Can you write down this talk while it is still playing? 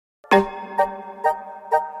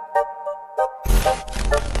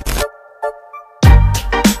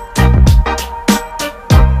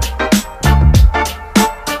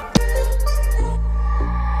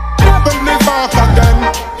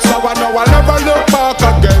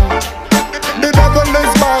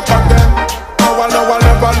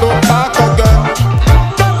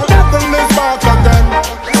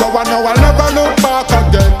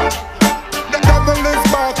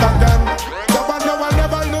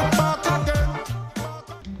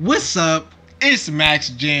What's up? It's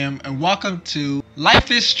Maxjamm, and welcome to Life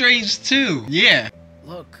is Strange 2. Yeah.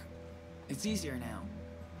 Look, it's easier now.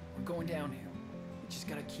 We're going downhill. We just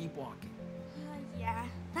gotta keep walking. Yeah,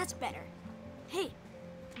 that's better. Hey,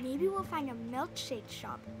 maybe we'll find a milkshake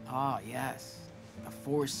shop. Ah, yes. The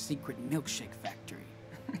Forest Secret Milkshake Factory.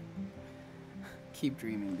 Keep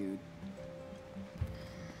dreaming, dude.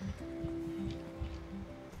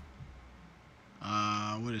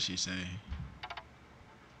 What did she say?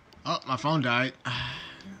 Oh, my phone died.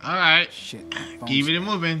 Alright. Shit. Keep it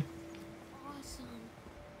moving. Awesome.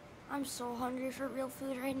 I'm so hungry for real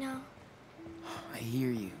food right now. I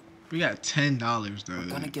hear you. We got $10 though. We're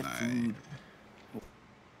gonna get food.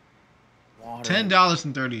 Water.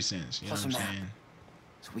 $10.30. You know Plus what a I'm map. saying?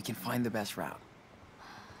 So we can find the best route.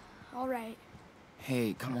 All right.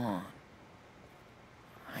 Hey, come on.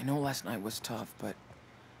 I know last night was tough, but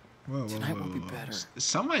Whoa, tonight will be better. Is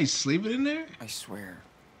somebody sleeping in there? I swear.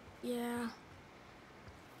 Yeah.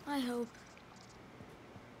 I hope.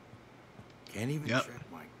 Can't even Yep.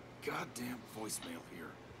 check my goddamn voicemail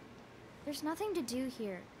here. There's nothing to do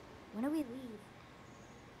here. When do we leave?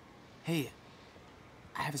 Hey,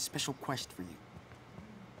 I have a special quest for you.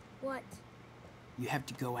 What? You have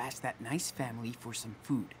to go ask that nice family for some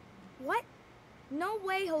food. What? No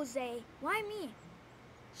way, Jose. Why me?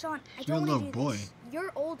 Sean, I You're a don't want little to do boy. this.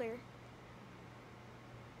 You're older.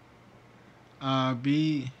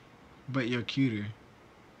 But you're cuter.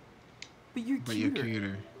 But you're But cuter. you're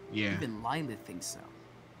cuter. Yeah. Even Lila thinks so.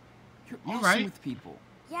 You're You're awesome right. with people.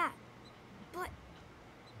 Yeah, but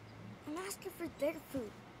I'm asking for their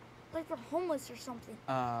food. Like we're homeless or something.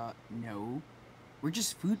 No. We're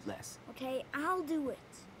just foodless. Okay, I'll do it.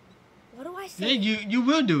 What do I Yeah, say? you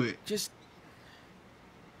will do it. Just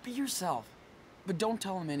be yourself. But don't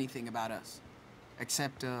tell them anything about us.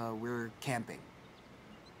 Except, we're camping.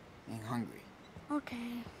 And hungry.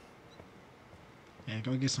 Okay. Yeah,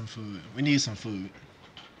 go get some food. We need some food.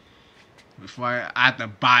 Before I have to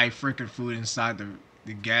buy freaking food inside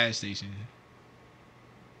the gas station.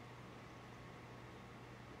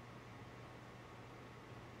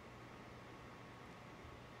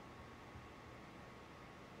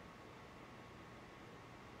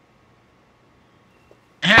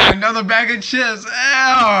 And another bag of chips.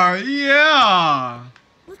 Oh, yeah.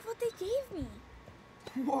 Look what they gave me.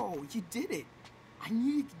 Whoa, you did it. I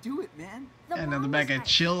knew you could do it, man. The And another mom bag was of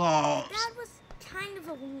nice. chill-offs. Dad was kind of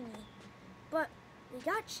a weenie, but we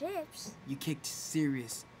got chips. You kicked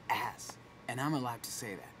serious ass. And I'm allowed to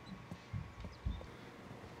say that.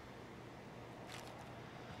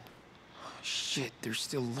 Shit, they're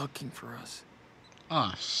still looking for us.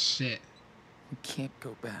 Oh, shit. We can't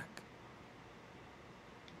go back.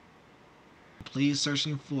 Police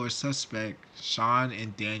searching for suspect Sean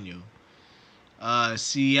and Daniel.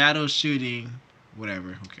 Seattle shooting.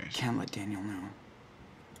 Whatever. Who cares? Can't let Daniel know.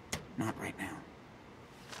 Not right now.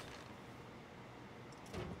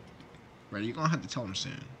 Bro, you're gonna have to tell him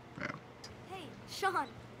soon, bro. Hey, Sean.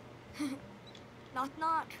 Knock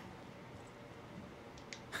knock.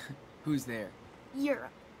 Who's there?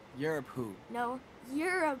 Europe. Europe who? No,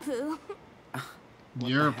 Europe. What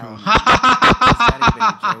You're a the hell, poo. man? Is that even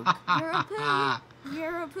a joke?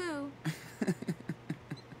 Europe.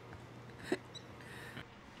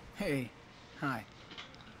 Hey, hi.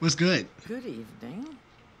 What's good? Good evening.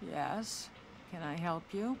 Yes. Can I help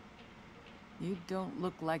you? You don't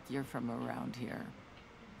look like you're from around here.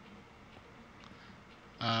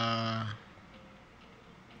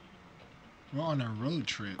 We're on a road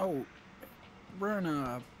trip. Oh, we're on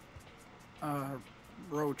a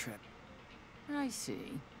road trip. I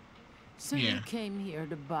see. So Yeah. you came here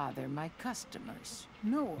to bother my customers.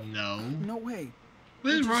 No, No. no way.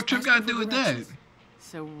 What does We're road just trip got to asking do for with that? directions.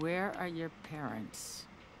 So where are your parents?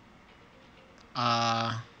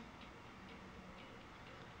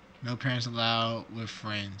 No parents allowed with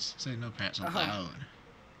friends. Say no parents allowed.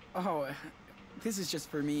 Oh, this is just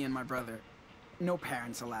for me and my brother. No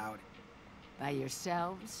parents allowed. By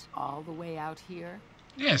yourselves all the way out here?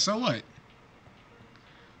 Yeah, so what?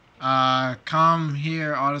 Come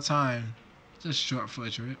here all the time. Just short for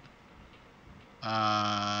a trip.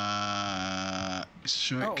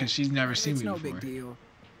 Short because she's never seen me It's no before. big deal.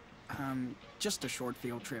 Just a short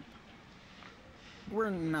field trip.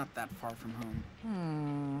 We're not that far from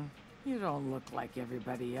home. You don't look like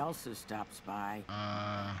everybody else who stops by.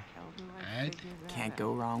 How do I Ed? figure that Can't out?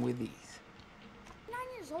 go wrong with these. 9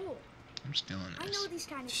 years old. I'm still in I this. know these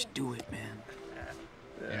kind of Just things. do it, man.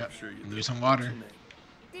 Yeah, Yep. I'm sure you Need do. some water. What's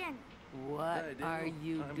your name? Daniel, What Hey, are Daniel.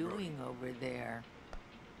 you I'm doing over there?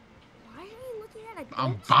 why are you looking at a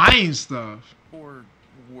I'm goat? buying stuff. For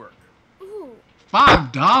work. Ooh,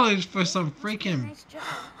 $5 for some freaking. Nice job.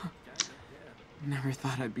 Never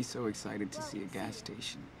thought I'd be so excited to see a gas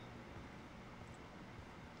station.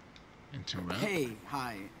 Interrupt. Hey,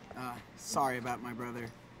 hi. Sorry about my brother.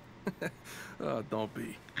 Don't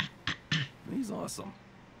be. He's awesome.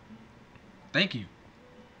 Thank you.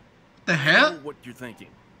 What the I know hell? what you're thinking.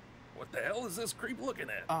 What the hell is this creep looking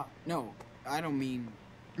at? No, I don't mean...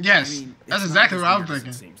 Yes, I mean, that's It's exactly not what I was as weird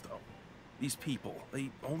as thinking. it seems, though. These people, they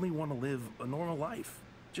only want to live a normal life.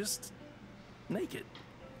 Just naked.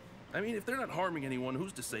 I mean, if they're not harming anyone,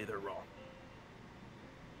 who's to say they're wrong?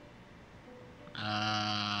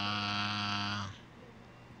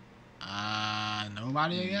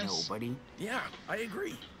 Nobody, I guess. Nobody. Yeah, I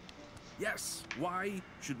agree. Yes, why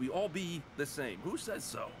should we all be the same? Who says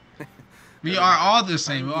so? We are all the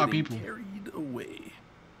same. I'm We're all getting people. Carried away.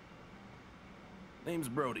 Name's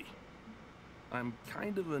Brody. I'm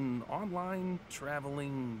kind of an online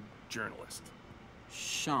traveling journalist.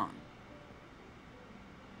 Sean.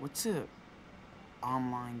 What's a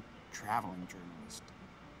online traveling journalist?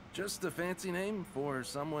 Just a fancy name for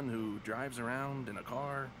someone who drives around in a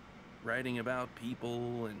car, writing about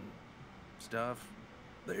people and stuff.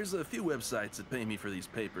 There's a few websites that pay me for these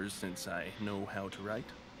papers since I know how to write.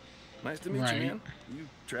 Nice to meet Right. you, man. You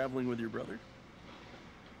traveling with your brother?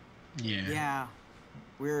 Yeah. Yeah,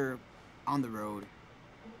 we're on the road,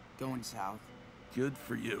 going south. Good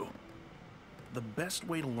for you. The best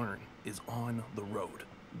way to learn is on the road.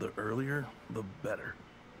 The earlier, the better.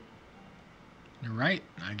 You're right,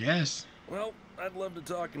 I guess. Well, I'd love to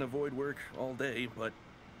talk and avoid work all day, but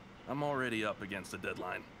I'm already up against a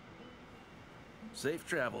deadline. Safe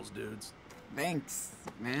travels, dudes. Thanks,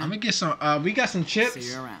 man. I'm gonna get some. We got some chips.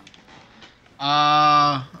 See you around.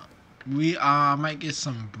 We might get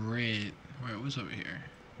some bread. Wait, what's over here?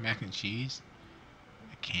 Mac and cheese.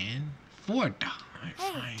 A can. $4.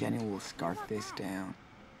 Fine. Jenny will scarf this down.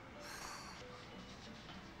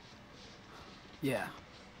 Yeah,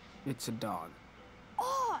 it's a dog.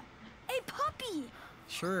 Oh, a puppy.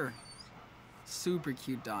 Sure. Super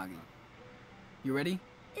cute doggy. You ready?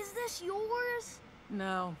 Is this yours?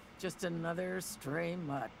 No, just another stray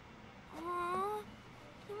mutt. Aw,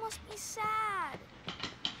 he must be sad.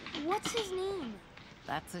 What's his name?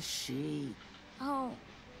 That's a she. Oh,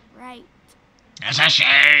 right. That's a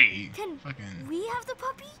shame. Can Fucking. we have the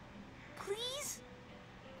puppy? Please?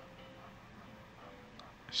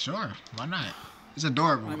 Sure. Why not? It's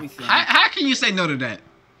adorable. Let me think. How can you say no to that?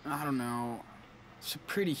 I don't know. It's a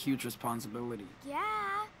pretty huge responsibility.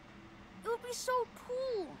 Yeah. It would be so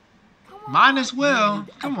cool. Come on. Mine as You well.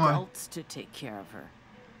 need Come on. adults to take care of her,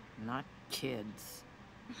 not kids.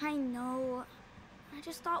 I know. I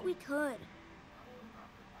just thought we could.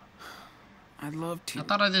 I'd love to. I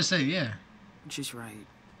thought I just said yeah. She's right.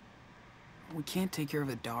 We can't take care of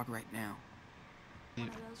the dog right now. One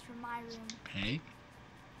of those from my room. Hey.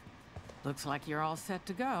 Looks like you're all set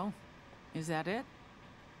to go. Is that it?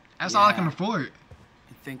 That's all I can Yeah. afford.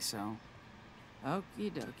 I think so.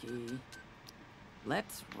 Okie dokie.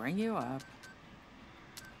 Let's ring you up.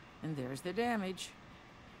 And there's the damage.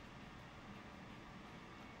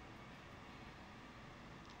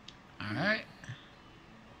 All right.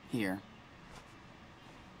 Here.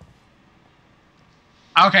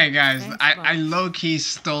 Okay, guys. Thanks, I folks. low key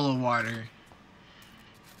stole a water,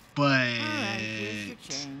 but All right, here's your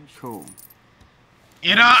change. Cool.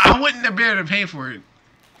 you know I wouldn't have been able to pay for it.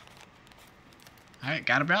 All right,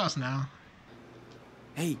 got a bounce now.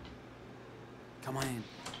 Hey, come on in.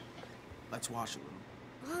 Let's wash a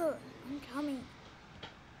little. Ugh, I'm coming.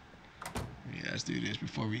 Yeah, let's do this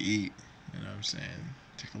before we eat. You know what I'm saying?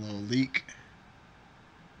 Take a little leak.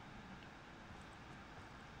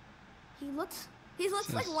 He looks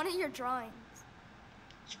like one of your drawings.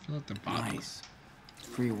 Let's fill up the bottle. Nice.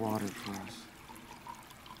 Free water for us.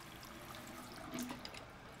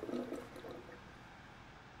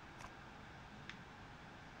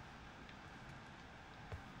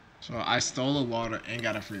 So I stole a water and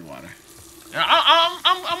got a free water.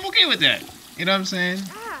 I'm okay with that. You know what I'm saying?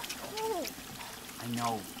 Ah, cool. I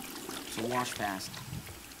know. So wash fast.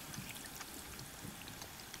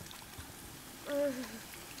 Ugh,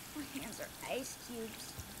 my hands are ice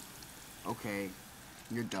cubes. Okay,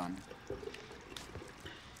 you're done.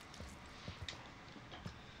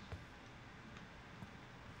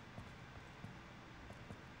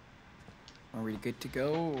 Are we good to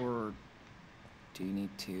go, or do you need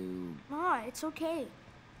to... Nah, it's okay.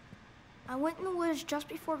 I went in the woods just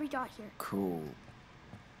before we got here. Cool.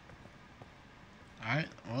 All right.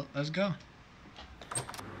 Well, let's go.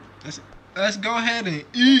 Let's go ahead and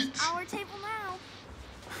eat. Our table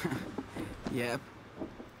now. Yep.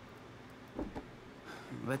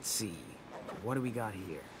 Let's see. what do we got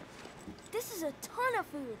here? This is a ton of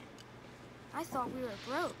food. I thought we were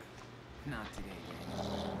broke. Not today,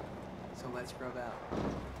 gang. So let's grub out.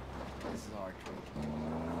 This is our treat.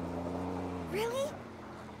 Really?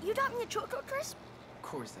 You got me a Choco Crisp? Of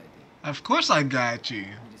course I did. Of course I got you, You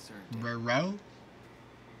deserved it. bro.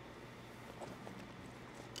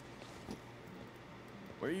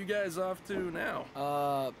 Where are you guys off to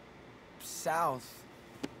now? South.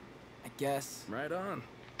 I guess. Right on.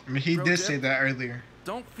 I mean, he Pro did tip. say that earlier.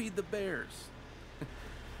 Don't feed the bears.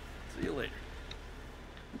 See you later.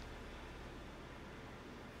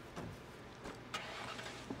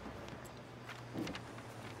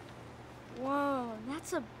 Whoa,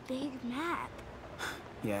 that's a big map.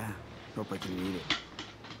 Yeah, hope I can read it.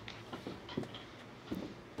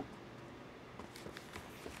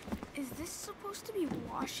 Is this supposed to be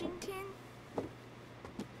Washington?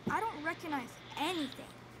 I don't recognize anything.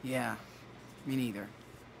 Yeah, me neither.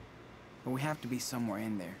 But we have to be somewhere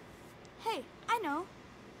in there. Hey, I know.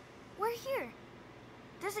 We're here.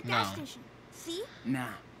 There's a gas No. station. See? Nah,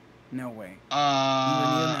 no way. We were near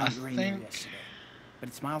I Mount Rainier think yesterday, but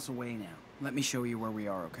it's miles away now. Let me show you where we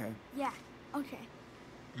are, okay? Yeah, okay.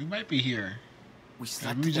 we might be here. We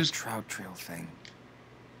slept we at just- that trout trail thing.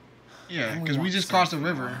 Yeah, And because we walked just south crossed the for a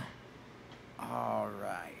river. while. All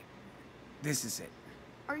right. This is it.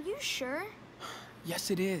 Are you sure?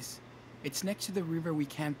 Yes, it is. It's next to the river we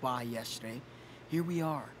camped by yesterday. Here we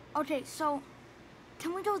are. Okay, so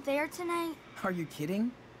can we go there tonight? Are you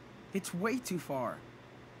kidding? It's way too far.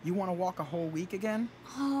 You want to walk a whole week again?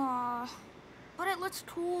 But it looks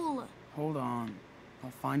cool. Hold on.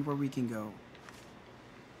 I'll find where we can go.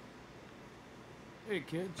 Hey,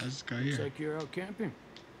 kids. Let's go Looks here. like you're out camping.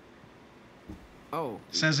 Oh.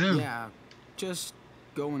 Says who? Yeah, just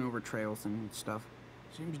going over trails and stuff.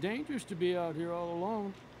 Seems dangerous to be out here all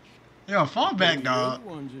alone. Yo, fall back, Maybe dog. You're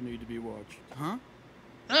the ones who need to be watched. Huh?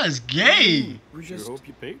 That is gay. We're Sure just... hope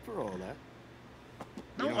you paid for all that.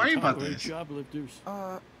 Don't You're worry on top about of this. Shoplifters.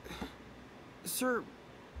 Sir,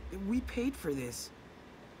 we paid for this.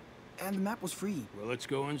 And the map was free. Well, let's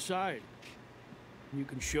go inside. You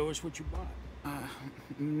can show us what you bought.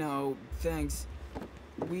 No, thanks.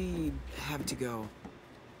 We have to go.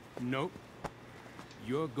 Nope.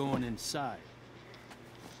 You're going inside.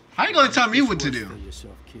 How you gonna tell me Just what to work do? for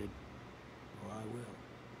yourself, kid. Or I will.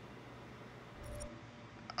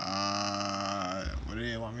 What do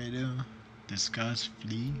they want me to do? Discuss,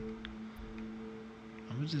 flee?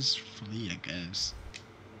 I'm gonna just flee, I guess.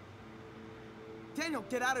 Daniel,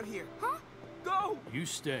 get out of here. Huh? Go! You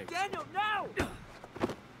stay. Daniel, now!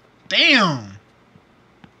 Damn!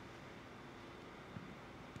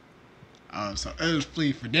 Oh, so it was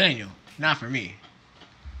flee for Daniel, not for me.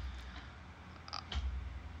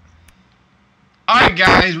 Alright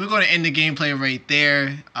guys, we're going to end the gameplay right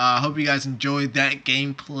there. Hope you guys enjoyed that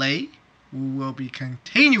gameplay. We will be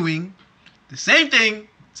continuing the same thing,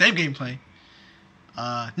 same gameplay,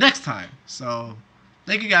 next time. So,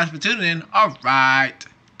 thank you guys for tuning in. Alright,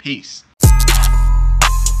 peace.